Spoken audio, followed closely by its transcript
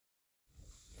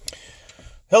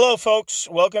Hello, folks.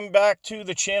 Welcome back to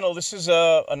the channel. This is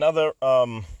another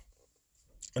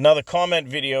comment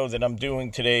video that I'm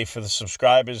doing today for the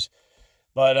subscribers.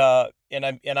 But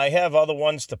and I have other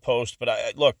ones to post. But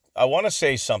I want to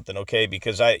say something, okay?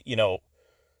 Because I've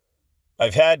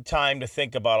had time to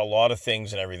think about a lot of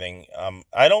things and everything.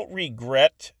 I don't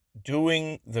regret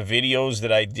doing the videos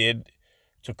that I did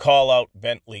to call out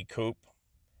Bentley Coupe.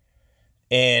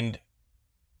 And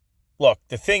look,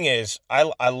 the thing is,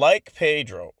 I like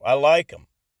Pedro. I like him,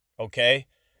 okay?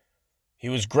 He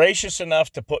was gracious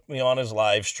enough to put me on his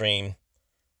live stream,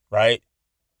 right?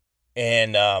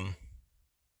 And, I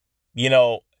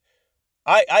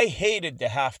hated to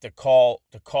have to call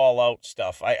out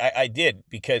stuff. I did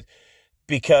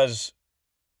because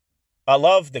I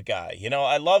love the guy.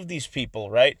 I love these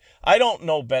people, right? I don't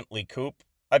know Bentley Coupe.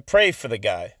 I pray for the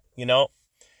guy,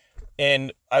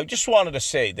 And I just wanted to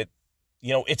say that,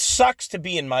 it sucks to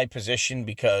be in my position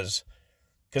because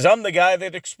I'm the guy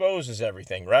that exposes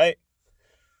everything, right?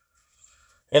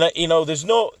 And there's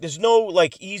no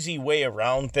like easy way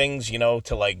around things,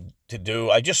 to do.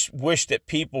 I just wish that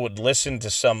people would listen to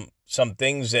some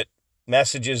things,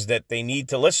 messages that they need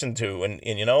to listen to. And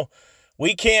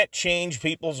we can't change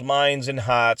people's minds and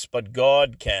hearts, but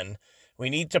God can.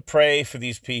 We need to pray for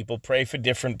these people, pray for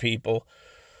different people.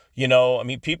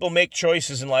 People make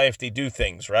choices in life. They do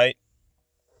things, right?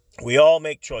 We all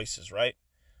make choices, right?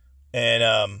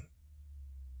 And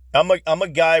I'm a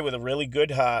guy with a really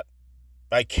good heart.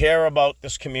 I care about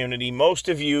this community. Most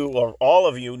of you, or all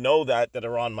of you, know that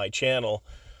are on my channel.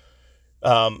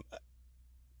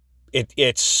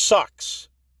 It sucks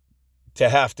to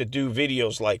have to do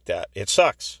videos like that. It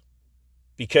sucks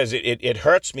because it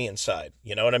hurts me inside.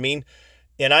 You know what I mean?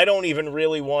 And I don't even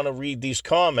really want to read these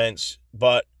comments,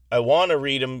 but I want to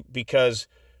read them because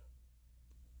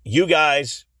you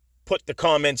guys put the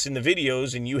comments in the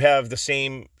videos and you have the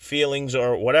same feelings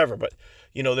or whatever. But,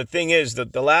 the thing is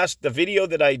that the video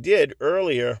that I did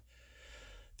earlier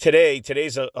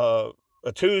today's a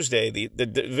Tuesday,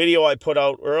 the video I put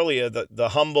out earlier, the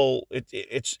humble,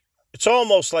 it's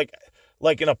almost like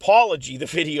an apology, the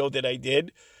video that I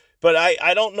did. But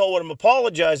I don't know what I'm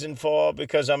apologizing for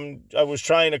because I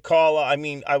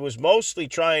was mostly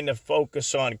trying to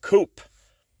focus on Coupe.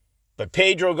 But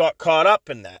Pedro got caught up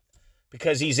in that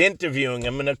because he's interviewing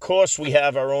him. And of course we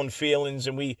have our own feelings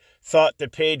and we thought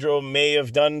that Pedro may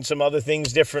have done some other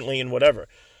things differently and whatever.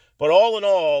 But all in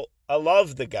all, I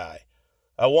love the guy.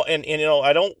 I want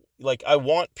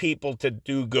people to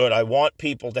do good. I want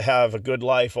people to have a good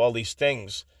life, all these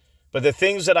things. But the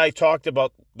things that I talked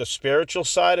about, the spiritual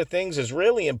side of things, is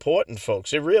really important,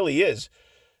 folks. It really is.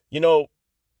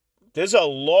 There's a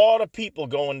lot of people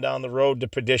going down the road to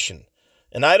perdition.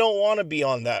 And I don't want to be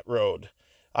on that road.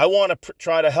 I want to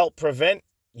try to help prevent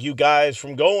you guys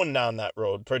from going down that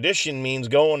road. Perdition means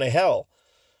going to hell.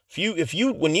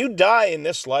 When you die in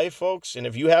this life, folks, and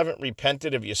if you haven't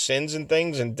repented of your sins and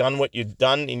things and done what you've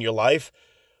done in your life,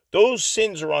 those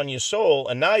sins are on your soul.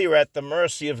 And now you're at the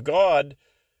mercy of God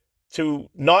to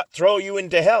not throw you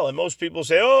into hell. And most people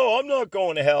say, oh, I'm not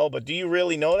going to hell. But do you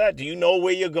really know that? Do you know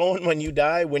where you're going when you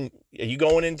die? Are you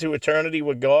going into eternity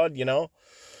with God,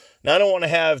 Now, I don't want to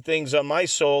have things on my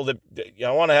soul that I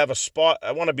want to have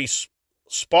I want to be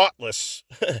spotless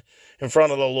in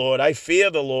front of the Lord. I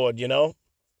fear the Lord,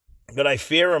 but I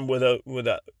fear him with a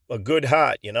good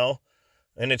heart,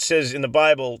 And it says in the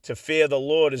Bible, to fear the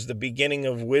Lord is the beginning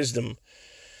of wisdom.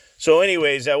 So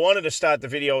anyways, I wanted to start the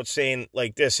video out saying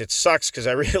like this. It sucks because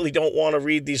I really don't want to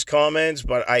read these comments,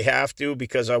 but I have to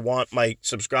because I want my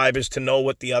subscribers to know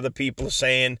what the other people are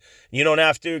saying. You don't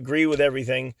have to agree with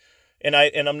everything. And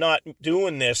I'm not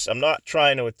doing this. I'm not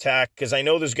trying to attack because I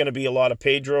know there's going to be a lot of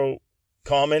Pedro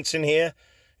comments in here.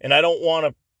 And I don't want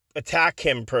to attack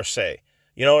him per se.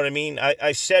 You know what I mean?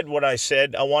 I said what I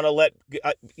said. I want to let,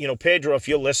 Pedro, if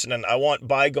you're listening, I want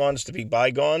bygones to be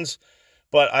bygones.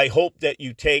 But I hope that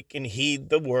you take and heed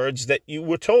the words that you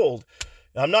were told.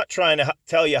 I'm not trying to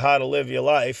tell you how to live your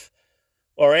life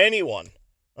or anyone.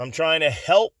 I'm trying to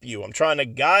help you. I'm trying to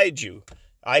guide you.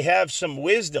 I have some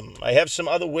wisdom. I have some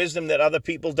other wisdom that other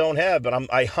people don't have, but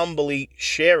I humbly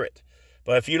share it.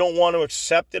 But if you don't want to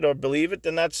accept it or believe it,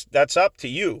 then that's up to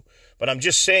you. But I'm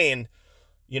just saying,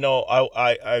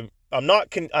 I'm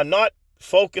not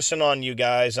focusing on you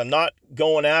guys. I'm not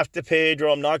going after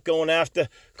Pedro. I'm not going after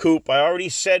Coupe. I already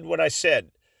said what I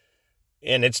said,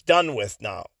 and it's done with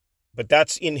now. But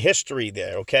that's in history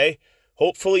there, okay?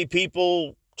 Hopefully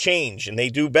people change and they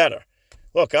do better.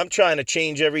 Look, I'm trying to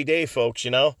change every day, folks,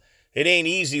 It ain't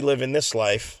easy living this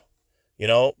life,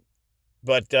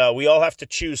 but we all have to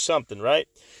choose something, right?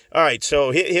 All right,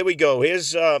 so here we go.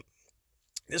 Here's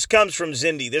This comes from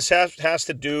Zindy. This has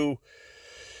to do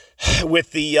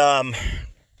with the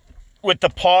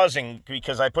pausing,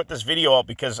 because I put this video out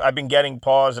because I've been getting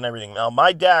pause and everything. Now,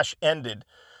 my dash ended,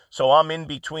 so I'm in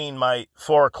between my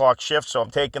 4 o'clock shift, so I'm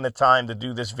taking the time to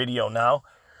do this video now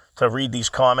to read these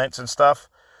comments and stuff.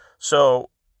 So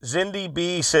Zindy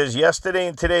B says, yesterday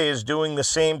and today is doing the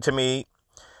same to me.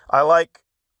 I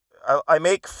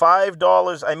make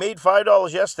 $5. I made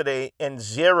 $5 yesterday and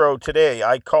 $0 today.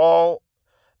 I call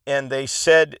and they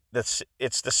said that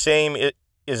it's the same.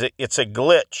 It's a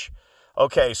glitch.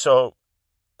 Okay, so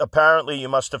apparently you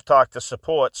must have talked to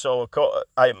support. So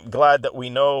I'm glad that we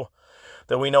know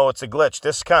it's a glitch.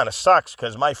 This kind of sucks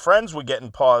because my friends were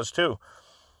getting paused too.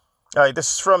 All right,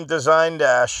 this is from Design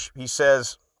Dash. He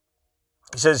says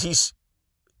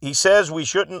we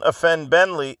shouldn't offend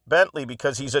Bentley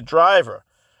because he's a driver.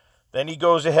 Then he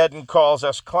goes ahead and calls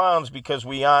us clowns because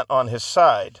we aren't on his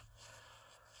side.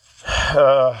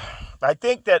 I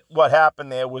think that what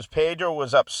happened there was Pedro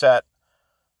was upset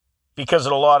because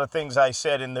of a lot of things I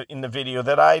said in the video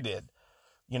that I did,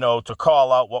 to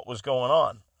call out what was going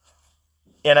on.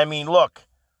 And I mean, look,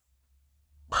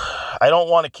 I don't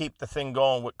want to keep the thing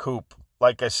going with Coop,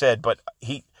 like I said, but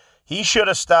he should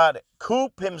have started.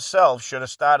 Coop himself should have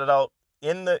started out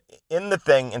in the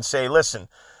thing and say, listen,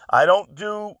 I don't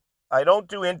do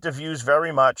interviews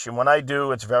very much, and when I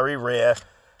do, it's very rare.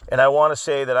 And I want to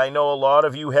say that I know a lot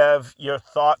of you have your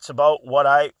thoughts about what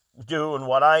I do and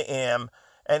what I am.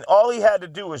 And all he had to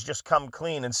do was just come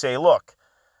clean and say, look,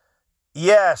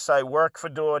 yes, I work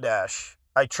for DoorDash.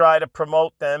 I try to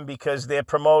promote them because they're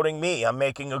promoting me. I'm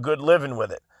making a good living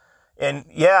with it. And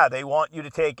yeah, they want you to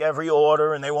take every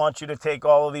order, and they want you to take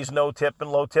all of these no-tip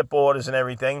and low-tip orders and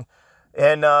everything.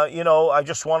 And, I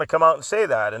just want to come out and say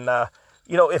that. And,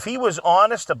 if he was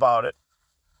honest about it,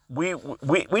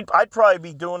 I'd probably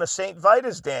be doing a St.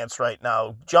 Vitus dance right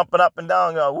now, jumping up and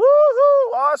down, going,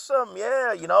 woohoo, awesome,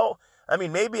 yeah, I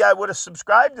mean, maybe I would have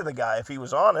subscribed to the guy if he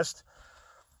was honest.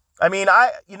 I mean,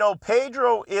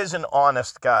 Pedro is an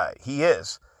honest guy. He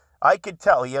is. I could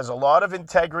tell. He has a lot of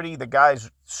integrity. The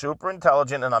guy's super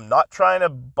intelligent, and I'm not trying to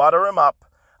butter him up.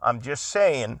 I'm just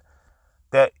saying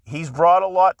that he's brought a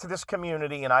lot to this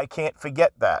community, and I can't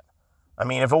forget that. I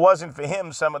mean, if it wasn't for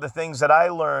him, some of the things that I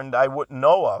learned I wouldn't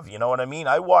know of, you know what I mean?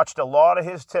 I watched a lot of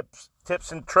his tips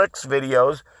and tricks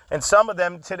videos, and some of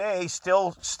them today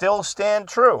still stand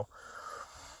true.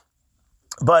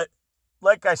 But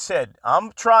like I said,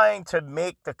 I'm trying to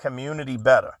make the community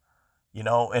better,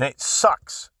 and it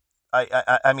sucks.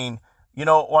 I mean,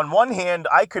 on one hand,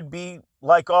 I could be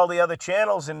like all the other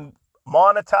channels and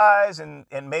monetize and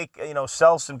make,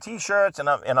 sell some T-shirts, and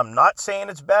I'm not saying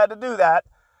it's bad to do that.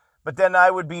 But then I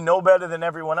would be no better than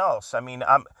everyone else. I mean,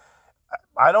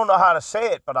 I don't know how to say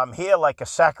it, but I'm here like a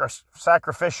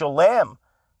sacrificial lamb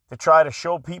to try to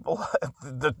show people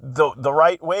the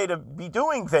right way to be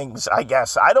doing things, I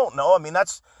guess. I don't know. I mean,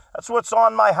 that's what's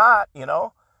on my heart,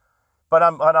 But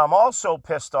I'm also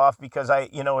pissed off because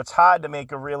it's hard to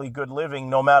make a really good living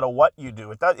no matter what you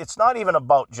do. It's not even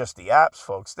about just the apps,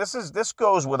 folks. This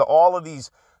goes with all of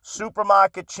these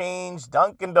supermarket chains,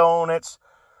 Dunkin' Donuts,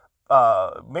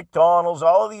 McDonald's,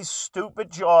 all of these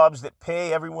stupid jobs that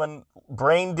pay everyone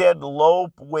brain dead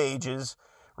low wages,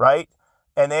 right?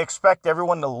 And they expect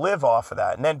everyone to live off of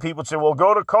that. And then people say, well,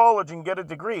 go to college and get a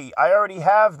degree. I already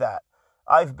have that.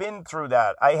 I've been through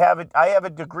that. I have a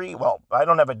degree. Well, I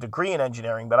don't have a degree in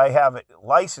engineering, but I have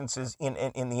licenses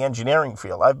in the engineering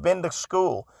field. I've been to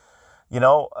school. I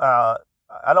don't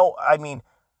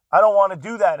want to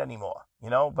do that anymore,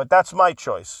 but that's my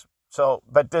choice. So,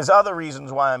 but there's other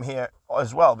reasons why I'm here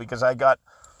as well, because I got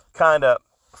kind of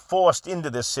forced into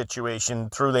this situation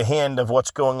through the hand of what's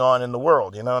going on in the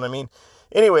world. You know what I mean?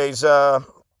 Anyways,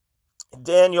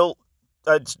 Daniel,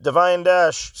 Divine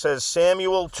Dash says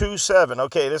Samuel 2:7.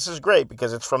 Okay, this is great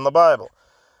because it's from the Bible.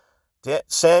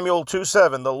 Samuel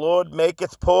 2:7. The Lord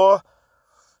maketh poor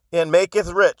and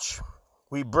maketh rich.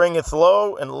 We bringeth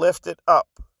low and lift it up.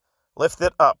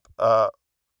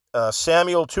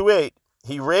 Samuel 2:8.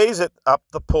 He raiseth up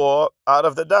the poor out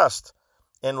of the dust,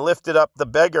 and lifted up the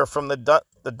beggar from the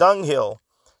dunghill,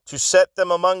 to set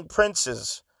them among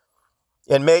princes,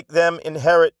 and make them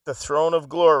inherit the throne of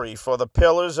glory. For the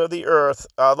pillars of the earth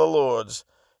are the Lord's,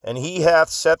 and he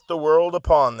hath set the world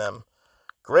upon them.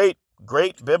 Great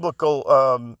biblical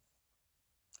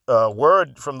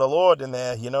word from the Lord in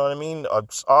there. You know what I mean?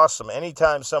 It's awesome.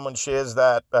 Anytime someone shares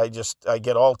that, I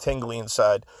get all tingly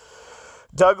inside.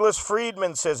 Douglas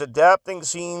Friedman says, adapting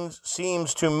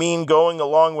seems to mean going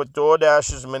along with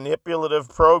DoorDash's manipulative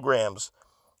programs,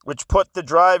 which put the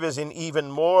drivers in even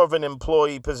more of an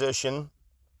employee position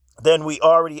than we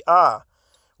already are.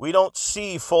 We don't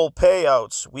see full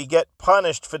payouts. We get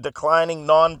punished for declining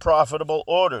non-profitable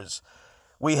orders.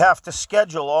 We have to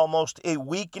schedule almost a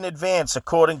week in advance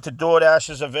according to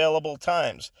DoorDash's available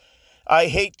times. I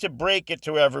hate to break it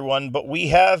to everyone, but we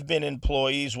have been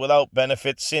employees without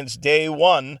benefits since day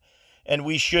one, and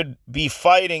we should be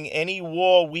fighting any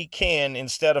war we can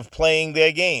instead of playing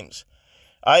their games.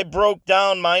 I broke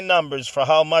down my numbers for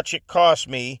how much it cost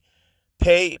me,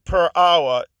 pay per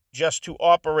hour, just to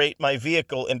operate my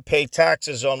vehicle and pay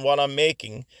taxes on what I'm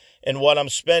making and what I'm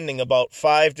spending, about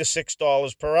 $5 to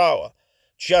 $6 per hour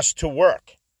just to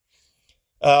work.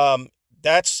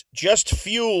 That's just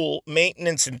fuel,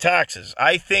 maintenance, and taxes.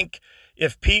 I think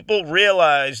if people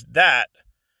realized that,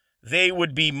 they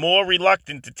would be more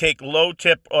reluctant to take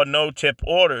low-tip or no-tip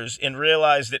orders and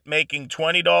realize that making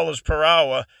 $20 per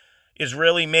hour is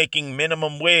really making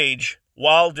minimum wage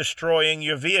while destroying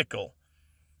your vehicle.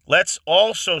 Let's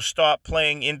also stop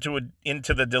playing into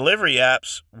the delivery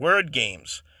apps word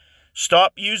games.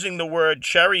 Stop using the word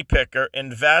cherry picker,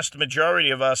 and vast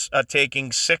majority of us are taking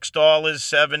 $6,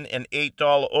 $7, and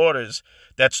 $8 orders.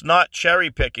 That's not cherry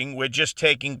picking. We're just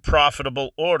taking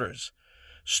profitable orders.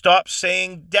 Stop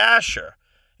saying dasher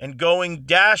and going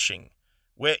dashing.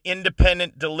 We're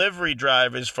independent delivery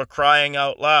drivers, for crying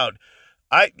out loud.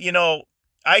 I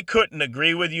couldn't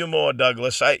agree with you more,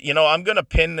 Douglas. I'm going to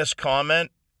pin this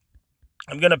comment.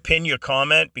 I'm going to pin your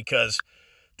comment because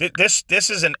this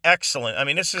is an excellent. I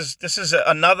mean, this is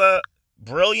another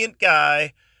brilliant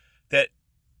guy that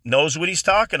knows what he's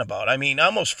talking about. I mean, I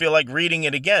almost feel like reading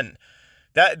it again.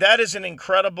 That is an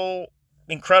incredible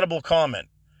comment.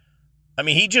 I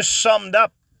mean, he just summed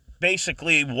up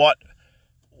basically what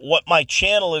my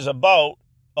channel is about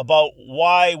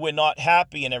why we're not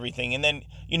happy and everything. And then,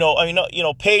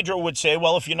 Pedro would say,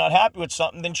 well, if you're not happy with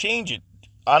something, then change it.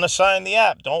 Unassign the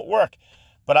app. Don't work.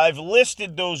 But I've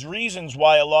listed those reasons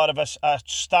why a lot of us are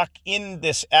stuck in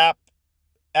this app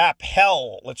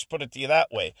hell, let's put it to you that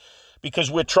way,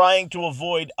 because we're trying to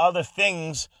avoid other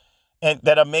things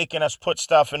that are making us put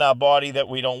stuff in our body that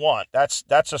we don't want. That's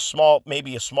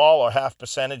maybe a small or half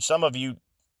percentage. Some of you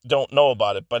don't know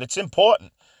about it, but it's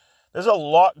important. There's a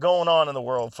lot going on in the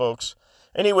world, folks.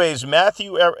 Anyways,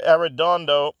 Matthew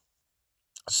Arredondo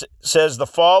says the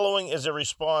following is a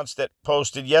response that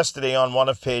posted yesterday on one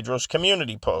of Pedro's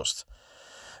community posts.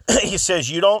 He says,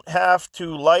 you don't have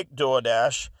to like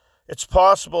DoorDash. It's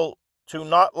possible to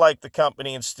not like the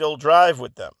company and still drive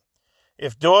with them.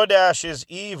 If DoorDash is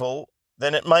evil,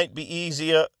 then it might be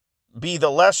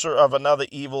the lesser of another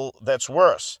evil that's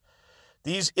worse.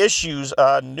 These issues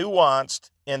are nuanced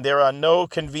and there are no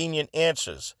convenient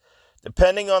answers.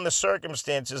 Depending on the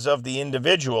circumstances of the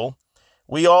individual,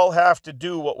 we all have to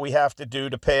do what we have to do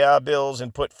to pay our bills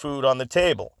and put food on the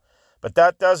table. But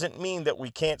that doesn't mean that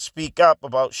we can't speak up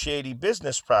about shady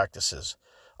business practices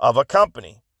of a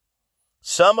company.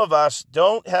 Some of us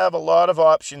don't have a lot of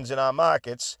options in our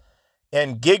markets,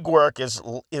 and gig work is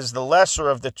the lesser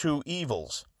of the two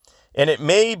evils. And it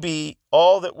may be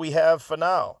all that we have for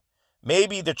now.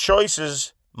 Maybe the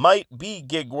choices might be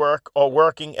gig work or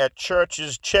working at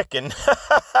Church's Chicken.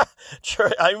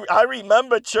 I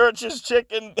remember Church's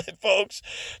Chicken, folks.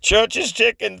 Church's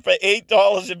Chicken for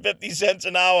 $8.50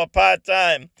 an hour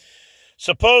part-time.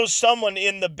 Suppose someone is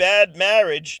in a bad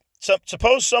marriage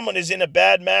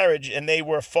and they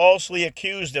were falsely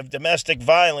accused of domestic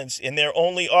violence and their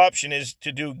only option is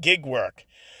to do gig work.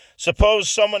 Suppose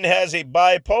someone has a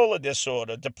bipolar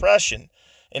disorder, depression,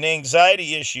 and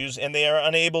anxiety issues, and they are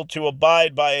unable to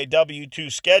abide by a W-2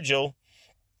 schedule,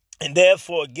 and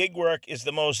therefore gig work is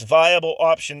the most viable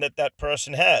option that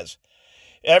person has.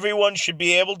 Everyone should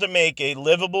be able to make a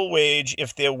livable wage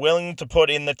if they're willing to put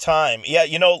in the time. Yeah,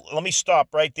 let me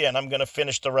stop right there, and I'm going to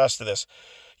finish the rest of this.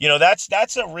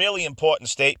 That's a really important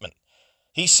statement.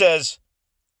 He says,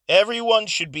 everyone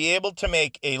should be able to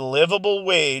make a livable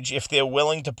wage if they're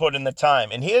willing to put in the time.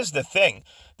 And here's the thing.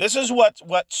 This is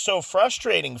what's so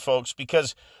frustrating, folks,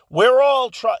 because we're all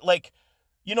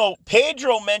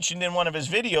Pedro mentioned in one of his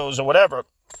videos or whatever,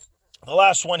 the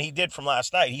last one he did from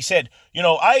last night, he said,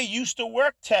 I used to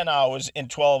work 10 hours and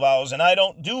 12 hours and I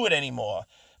don't do it anymore.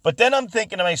 But then I'm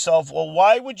thinking to myself, well,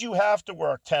 why would you have to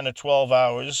work 10 or 12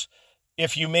 hours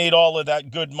if you made all of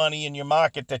that good money in your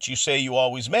market that you say you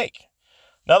always make?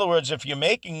 In other words, if you're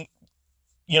making,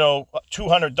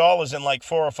 $200 in like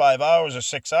 4 or 5 hours or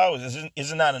 6 hours,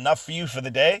 isn't that enough for you for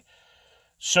the day?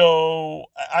 So,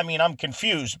 I mean, I'm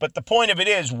confused. But the point of it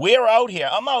is, we're out here.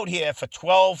 I'm out here for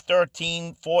 12,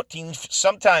 13, 14,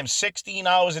 sometimes 16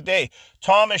 hours a day.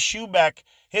 Thomas Schubeck,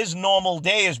 his normal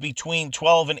day is between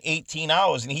 12 and 18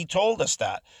 hours, and he told us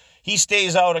that. He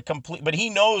stays out of complete, but he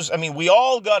knows, I mean, we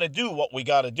all got to do what we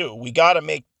got to do. We got to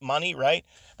make money, right?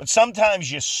 But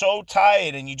sometimes you're so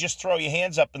tired and you just throw your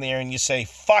hands up in the air and you say,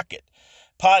 fuck it.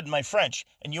 Pardon my French.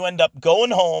 And you end up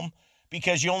going home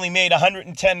because you only made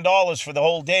 $110 for the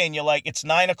whole day. And you're like, it's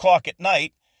 9 o'clock at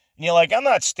night. And you're like, I'm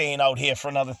not staying out here for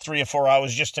another 3 or 4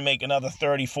 hours just to make another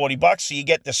 30, 40 bucks. So you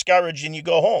get discouraged and you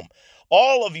go home.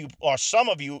 All of you, or some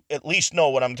of you, at least know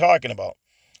what I'm talking about.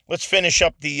 Let's finish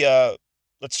up the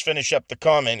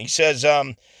comment. He says,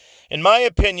 in my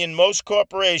opinion, most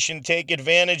corporations take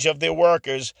advantage of their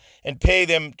workers and pay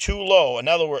them too low. In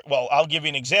other words, well, I'll give you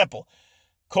an example.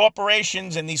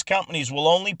 Corporations and these companies will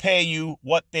only pay you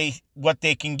what they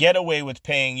can get away with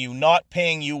paying you, not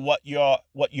paying you what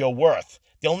you're worth.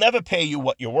 They'll never pay you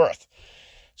what you're worth.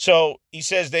 So he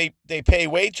says they pay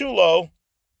way too low.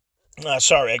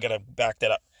 Sorry, I got to back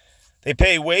that up. They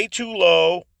pay way too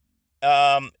low,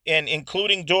 and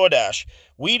including DoorDash.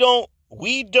 We don't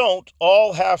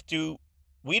all have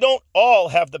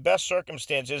the best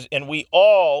circumstances, and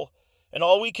all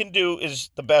we can do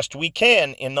is the best we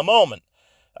can in the moment.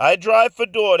 I drive for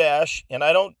DoorDash, and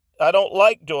I don't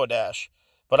like DoorDash,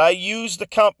 but I use the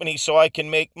company so I can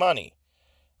make money.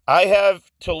 I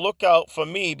have to look out for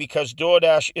me because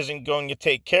DoorDash isn't going to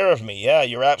take care of me. Yeah,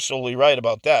 you're absolutely right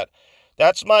about that.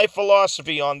 That's my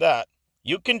philosophy on that.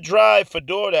 You can drive for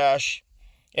DoorDash,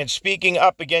 and speaking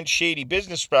up against shady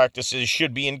business practices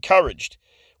should be encouraged.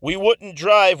 We wouldn't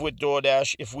drive with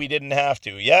DoorDash if we didn't have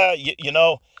to. Yeah,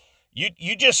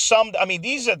 you just summed. I mean,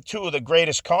 these are two of the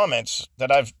greatest comments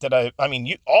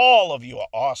all of you are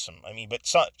awesome. I mean, but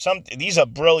these are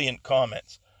brilliant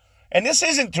comments. And this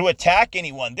isn't to attack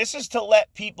anyone. This is to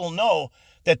let people know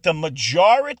that the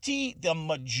majority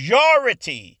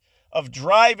of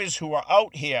drivers who are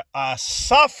out here are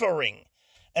suffering.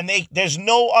 And there's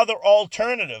no other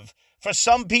alternative. For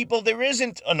some people, there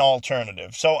isn't an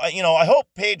alternative. So, I hope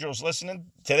Pedro's listening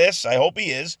to this. I hope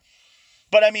he is.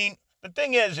 But, I mean, the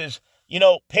thing is,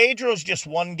 Pedro's just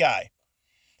one guy.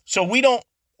 So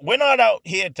we're not out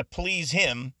here to please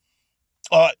him.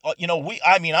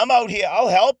 I'm out here, I'll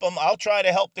help him. I'll try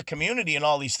to help the community and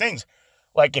all these things.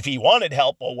 Like if he wanted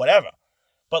help or whatever.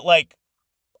 But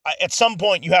at some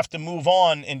point you have to move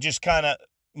on and just kind of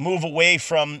move away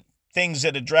from things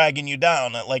that are dragging you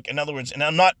down. Like, in other words, and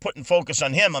I'm not putting focus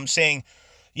on him. I'm saying,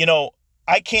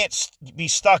 I can't be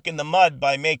stuck in the mud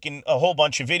by making a whole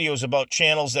bunch of videos about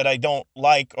channels that I don't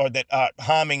like or that are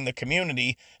harming the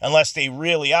community unless they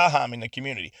really are harming the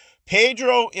community.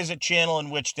 Pedro is a channel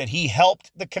in which that he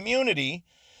helped the community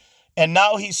and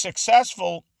now he's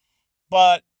successful.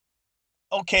 But,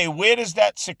 okay, where does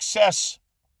that success,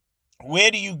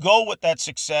 where do you go with that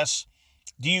success?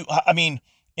 Do you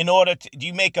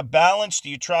make a balance? Do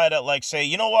you try to say,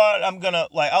 you know what,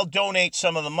 I'll donate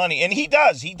some of the money. And he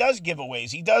does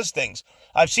giveaways. He does things.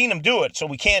 I've seen him do it. So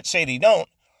we can't say that he don't.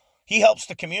 He helps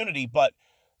the community. But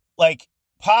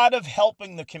part of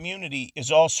helping the community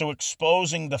is also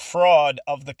exposing the fraud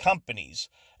of the companies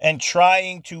and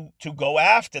trying to go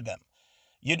after them.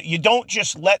 You don't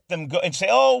just let them go and say,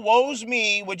 oh, woe's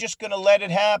me, we're just going to let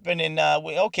it happen. And,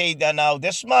 now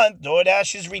this month,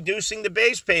 DoorDash is reducing the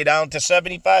base pay down to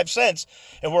 75 cents.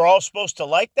 And we're all supposed to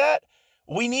like that?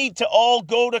 We need to all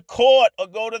go to court or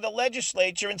go to the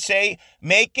legislature and say,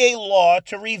 make a law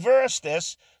to reverse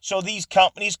this so these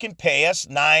companies can pay us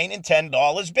 $9 and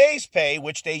 $10 base pay,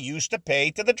 which they used to pay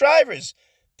to the drivers.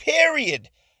 Period.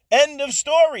 End of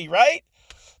story, right?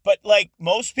 But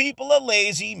most people are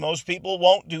lazy. Most people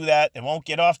won't do that. They won't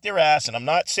get off their ass. And I'm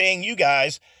not saying you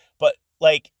guys, but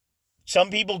some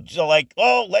people are like,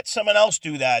 oh, let someone else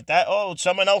do that.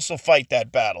 Someone else will fight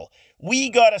that battle.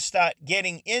 We got to start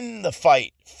getting in the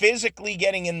fight, physically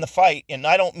getting in the fight. And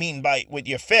I don't mean with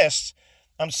your fists.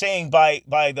 I'm saying by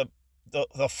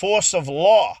the force of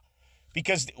law,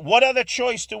 because what other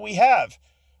choice do we have?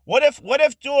 What if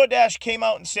DoorDash came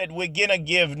out and said, we're going to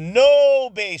give no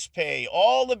base pay.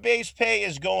 All the base pay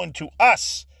is going to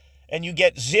us and you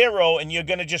get zero and you're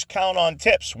going to just count on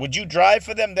tips. Would you drive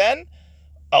for them then?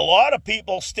 A lot of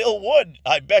people still would.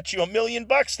 I bet you $1 million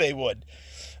they would.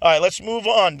 All right, let's move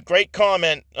on. Great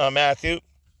comment, Matthew.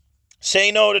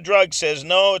 Say no to drugs says,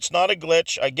 no, it's not a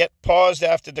glitch. I get paused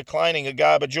after declining a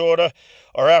garbage order,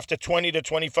 or after 20 to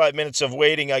 25 minutes of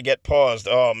waiting, I get paused.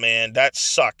 Oh, man, that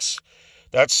sucks.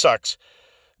 That sucks.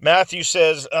 Matthew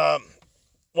says,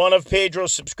 one of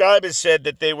Pedro's subscribers said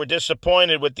that they were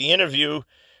disappointed with the interview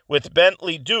with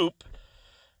Bentley Dupe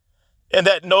and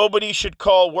that nobody should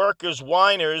call workers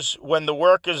whiners when the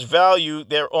workers value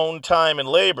their own time and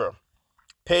labor.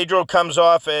 Pedro comes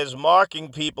off as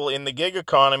mocking people in the gig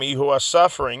economy who are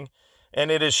suffering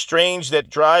and it is strange that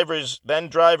drivers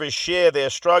share their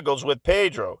struggles with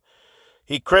Pedro.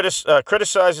 He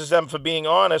criticizes them for being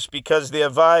honest because their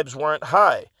vibes weren't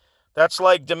high. That's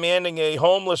like demanding a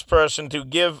homeless person to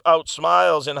give out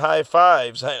smiles and high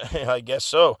fives. I guess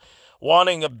so.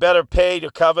 Wanting a better pay to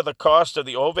cover the cost of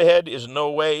the overhead is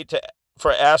no way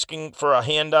for asking for a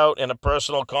handout in a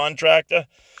personal contractor.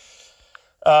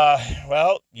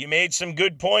 Well, you made some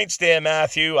good points there,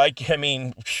 Matthew. I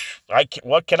mean,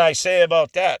 what can I say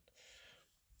about that?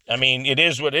 I mean, it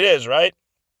is what it is, right?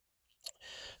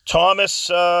 Thomas,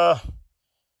 okay,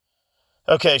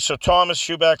 so Thomas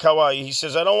Schuback, how are you? He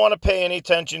says, I don't want to pay any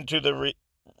attention to the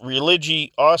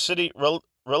religiosity.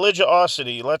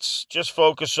 Let's just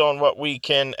focus on what we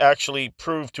can actually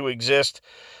prove to exist,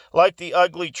 like the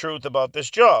ugly truth about this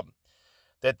job,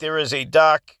 that there is a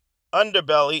dark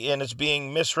underbelly and it's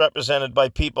being misrepresented by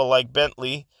people like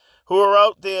Bentley, who are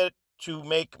out there to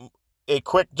make a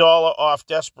quick dollar off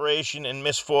desperation and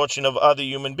misfortune of other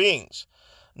human beings.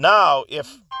 Now,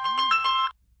 if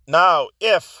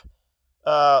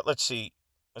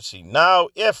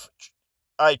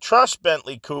I trust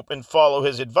Bentley Coop and follow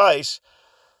his advice,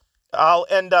 I'll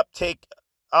end up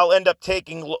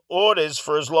taking orders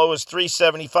for as low as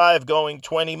 $3.75 going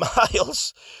 20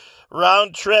 miles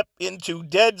round trip into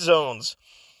dead zones.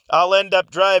 I'll end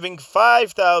up driving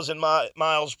 5,000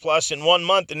 miles plus in 1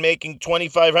 month and making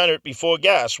 $2,500 before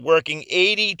gas, working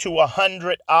 80 to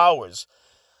 100 hours.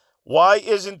 Why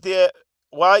isn't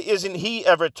he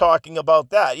ever talking about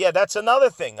that? Yeah, that's another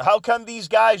thing. How come these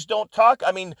guys don't talk?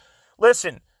 I mean,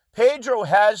 listen, Pedro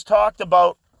has talked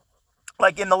about,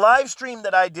 like in the live stream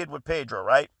that I did with Pedro,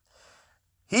 right?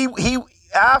 He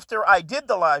after I did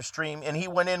the live stream and he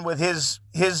went in with his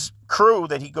crew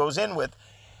that he goes in with,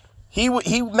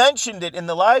 he mentioned it in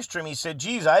the live stream. He said,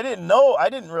 geez, I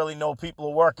didn't really know people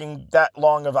are working that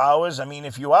long of hours. I mean,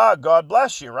 if you are, God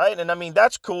bless you, right? And I mean,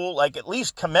 that's cool. Like, at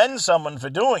least commend someone for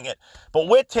doing it. But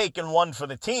we're taking one for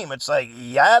the team. It's like,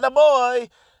 attaboy,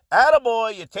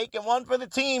 you're taking one for the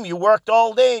team. You worked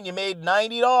all day and you made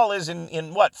 $90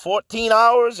 in what, 14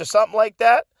 hours or something like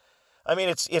that? I mean,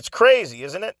 it's crazy,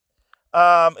 isn't it?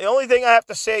 The only thing I have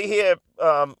to say here,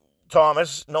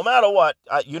 Thomas, no matter what,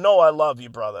 I love you,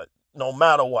 brother. No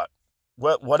matter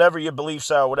whatever your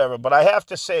beliefs are, whatever. But I have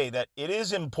to say that it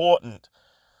is important.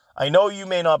 I know you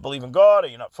may not believe in God or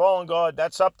you're not following God.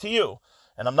 That's up to you.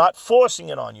 And I'm not forcing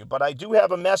it on you. But I do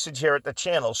have a message here at the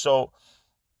channel. So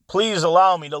please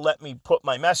allow me to let me put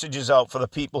my messages out for the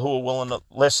people who are willing to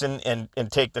listen and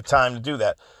take the time to do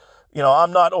that. You know,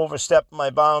 I'm not overstepping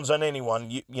my bounds on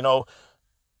anyone. You know,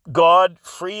 God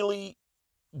freely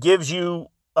gives you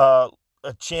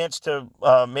a chance to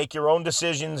make your own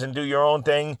decisions and do your own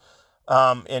thing.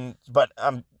 But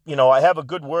I have a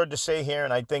good word to say here,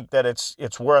 and I think that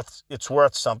it's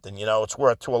worth something. You know, it's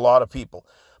worth to a lot of people.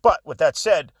 But with that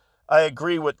said, I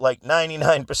agree with like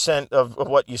 99% of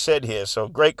what you said here. So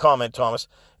great comment, Thomas.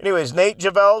 Anyways, Nate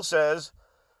Javel says,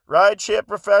 rideshare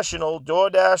professional,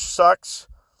 DoorDash sucks,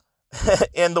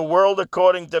 and the world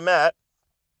according to Matt.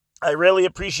 I really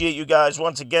appreciate you guys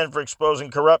once again for exposing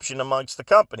corruption amongst the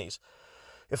companies.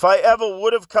 If I ever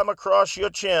would have come across your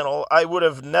channel, I would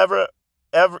have never,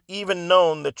 ever even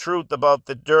known the truth about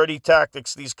the dirty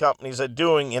tactics these companies are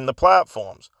doing in the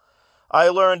platforms. I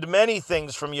learned many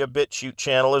things from your BitChute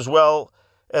channel, as well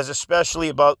as especially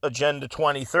about Agenda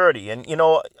 2030. And,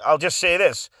 I'll just say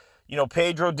this.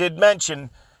 Pedro did mention,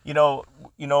 what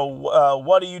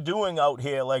are you doing out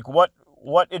here? Like, what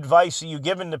advice are you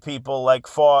giving to people, like,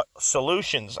 for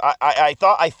solutions? I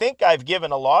think I've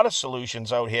given a lot of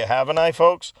solutions out here, haven't I,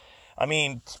 folks? I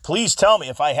mean, please tell me.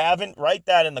 If I haven't, write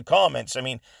that in the comments. I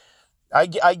mean,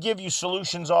 I give you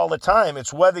solutions all the time.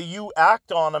 It's whether you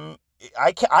act on them.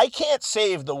 I can't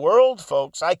save the world,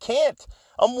 folks. I can't.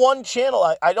 I'm one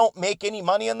channel. I don't make any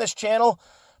money on this channel.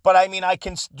 But, I mean, I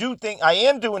can do things. I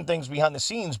am doing things behind the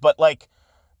scenes. But, like,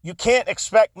 you can't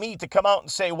expect me to come out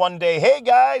and say one day, hey,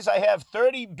 guys, I have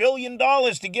 $30 billion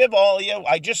to give all of you.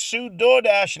 I just sued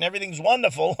DoorDash and everything's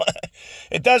wonderful.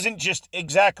 It doesn't just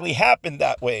exactly happen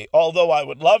that way, although I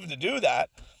would love to do that,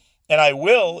 and I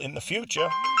will in the future.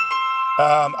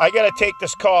 I got to take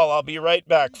this call. I'll be right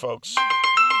back, folks.